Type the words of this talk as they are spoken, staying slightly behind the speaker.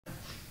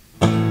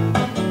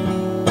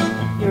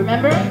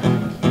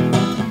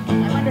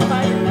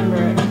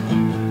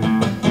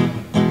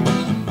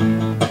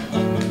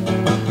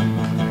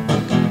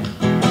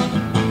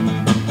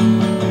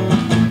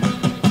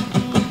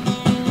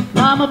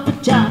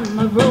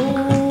Mama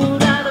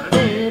rolled out of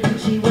bed and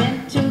she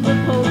went to the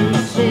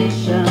police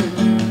station.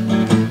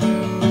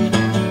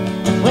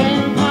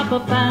 When Papa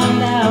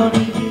found out,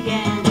 he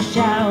began to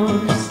shout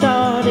and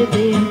started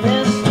the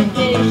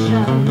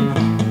investigation.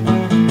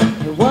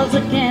 It was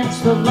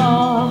against the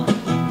law.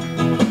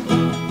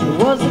 It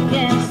was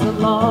against the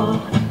law.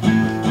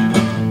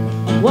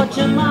 What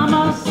your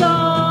mama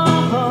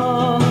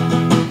saw,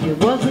 it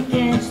was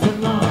against the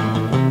law.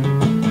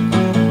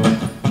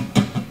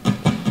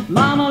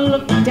 Mama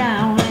looked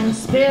down and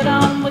spit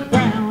on the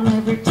ground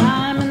every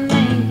time a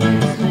name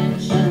gets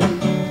mentioned.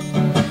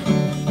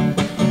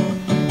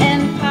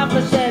 And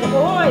Papa said,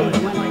 "Oi,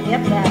 when I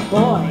get that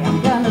boy,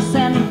 I'm gonna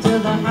send him to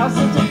the house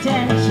of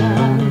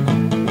detention."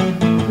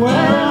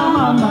 Well, I'm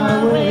on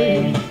my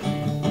way.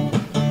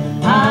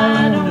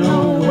 I don't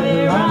know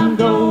where I'm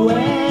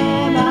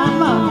going.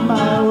 I'm on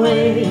my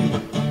way.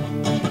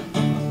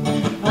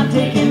 I'm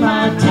taking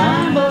my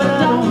time, but I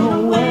don't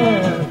know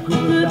where.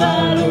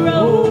 Goodbye to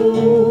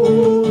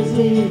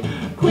Rosie,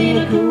 Queen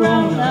of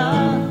Corona.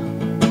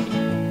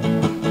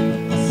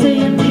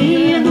 Seeing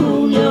me and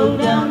Julio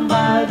down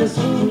by the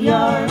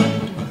schoolyard.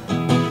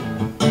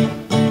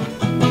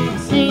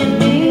 Seeing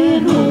me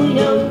and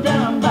Julio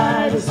down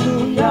by the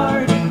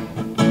schoolyard.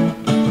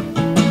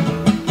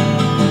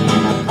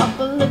 In a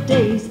couple of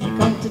days they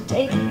come to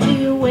take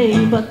me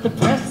away, but the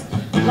press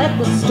let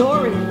the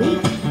story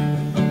leak.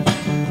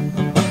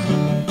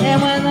 And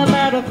when the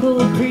medical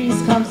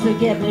priest comes to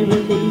get me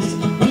released,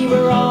 we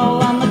were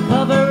all on the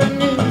cover of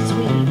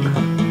Newsweek.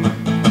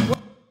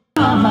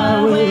 On my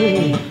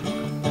way,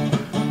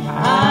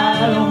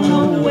 I don't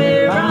know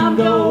where I'm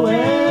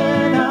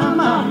going. I'm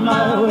on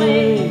my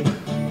way.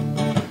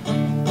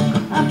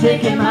 I'm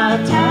taking my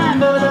time,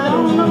 but I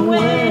don't know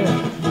where.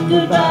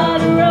 Goodbye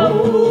to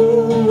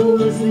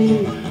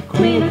Rosie,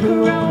 Queen of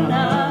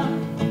Corona.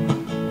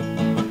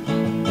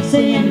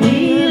 Seeing me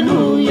and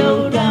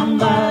Julio down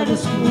by the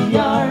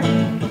schoolyard.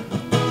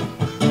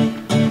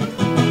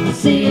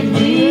 Seeing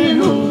me and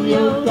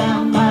Julio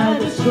down by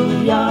the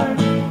schoolyard.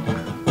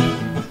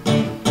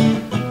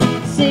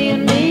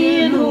 Seeing me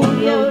and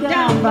Julio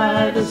down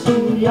by the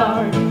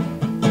schoolyard.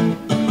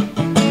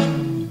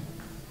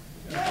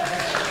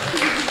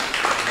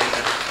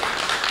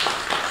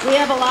 We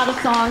have a lot of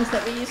songs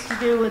that we used to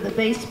do with the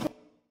bass player.